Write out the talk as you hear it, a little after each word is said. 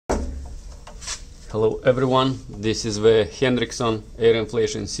Hello everyone, this is the Hendrickson air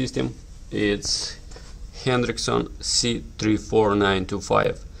inflation system. It's Hendrickson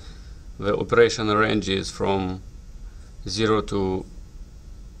C34925. The operation range is from 0 to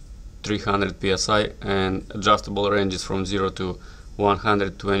 300 psi and adjustable range is from 0 to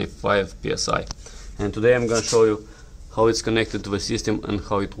 125 psi. And today I'm going to show you how it's connected to the system and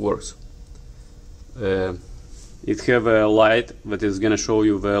how it works. It have a light that is going to show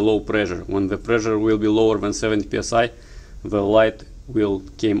you the low pressure. When the pressure will be lower than 70 psi, the light will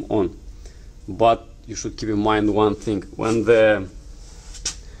came on. But you should keep in mind one thing. When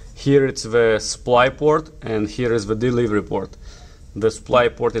here it's the supply port and here is the delivery port. The supply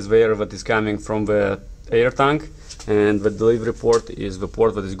port is the air that is coming from the air tank, and the delivery port is the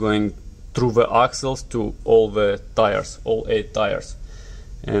port that is going through the axles to all the tires, all 8 tires.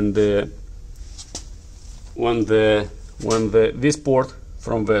 And when this port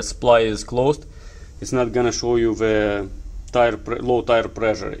from the supply is closed, it's not gonna show you the low tire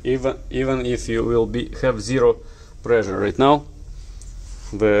pressure, even if you will have zero pressure. Right now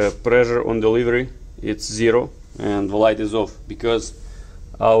the pressure on delivery it's 0 and the light is off because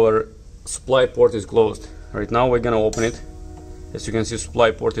our supply port is closed. Right now we're gonna open it. As you can see,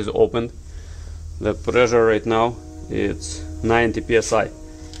 supply port is opened. The pressure right now it's 90 psi,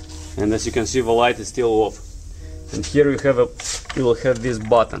 and as you can see the light is still off. And here you will have this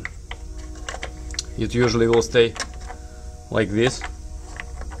button. It usually will stay like this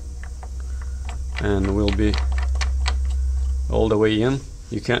and will be all the way in.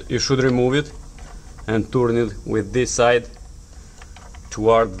 You should remove it and turn it with this side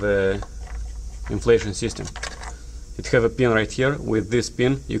toward the inflation system. It have a pin right here. With this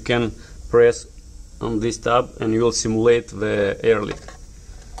pin you can press on this tab and you will simulate the air leak.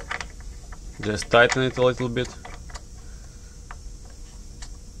 Just tighten it a little bit.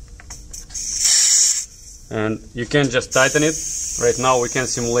 And you can just tighten it. Right now we can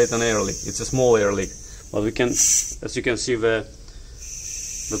simulate an air leak. It's a small air leak, but we can, as you can see, the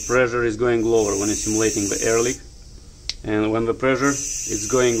pressure is going lower when it's simulating the air leak. And when the pressure is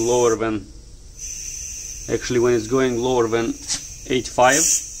going lower than, actually when it's going lower than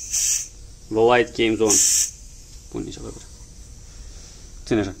 8.5, the light comes on.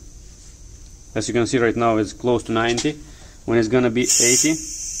 As you can see right now it's close to 90. When it's gonna be 80,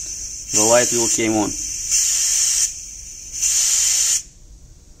 the light will come on.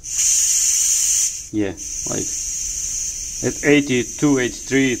 Yeah, like at 82,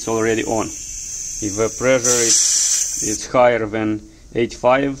 83 it's already on. If the pressure is higher than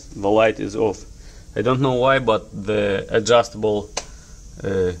 85, the light is off. I don't know why, but the adjustable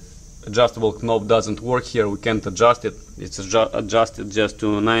knob doesn't work here. We can't adjust it. It's adjusted just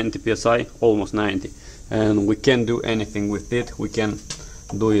to 90 psi, almost 90, and we can't do anything with it. We can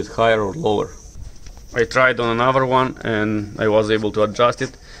do it higher or lower. I tried on another one and I was able to adjust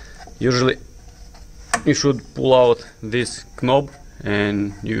it. Usually you should pull out this knob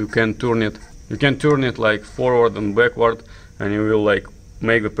and you can turn it. You can turn it like forward and backward, and you will like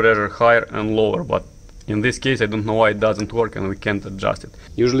make the pressure higher and lower. But in this case I don't know why it doesn't work and we can't adjust it.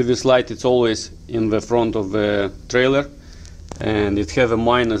 Usually this light it's always in the front of the trailer, and it have a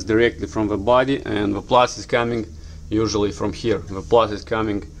minus directly from the body, and the plus is coming usually from here. The plus is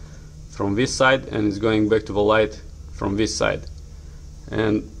coming from this side and it's going back to the light from this side.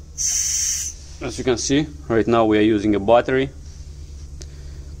 And as you can see, right now we are using a battery.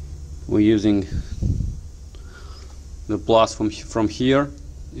 We're using the plus from here.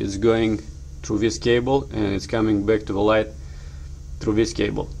 It's going through this cable and it's coming back to the light through this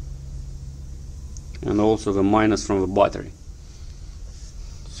cable, and also the minus from the battery.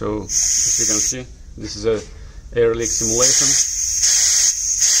 So as you can see, this is a air leak simulation,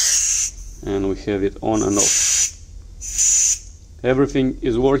 and we have it on and off. Everything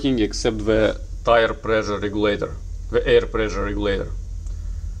is working except the tire pressure regulator, the air pressure regulator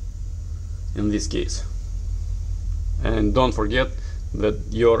in this case. And don't forget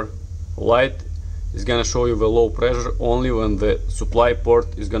that your light is gonna show you the low pressure only when the supply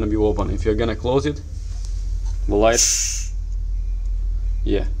port is gonna be open. If you're gonna close it, the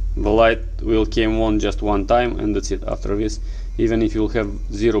light will come on just one time and that's it. After this, even if you'll have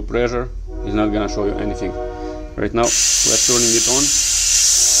zero pressure, it's not gonna show you anything. Right now we're turning it on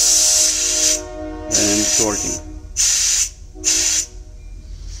and it's working.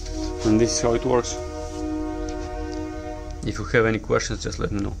 And this is how it works. If you have any questions, just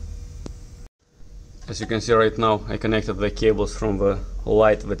let me know. As you can see right now, I connected the cables from the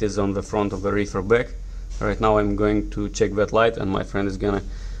light that is on the front of the reefer bag. Right now I'm going to check that light, and my friend is gonna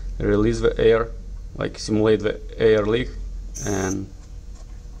release the air, like simulate the air leak, and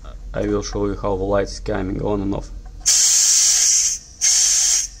I will show you how the light is coming on and off.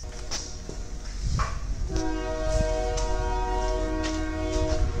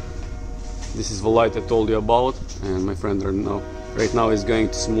 This is the light I told you about, and my friend right now is going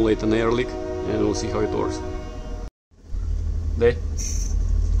to simulate an air leak, and we'll see how it works. Day.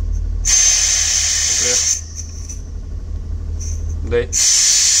 Day.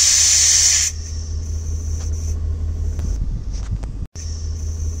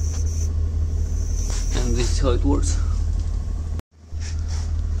 And this is how it works.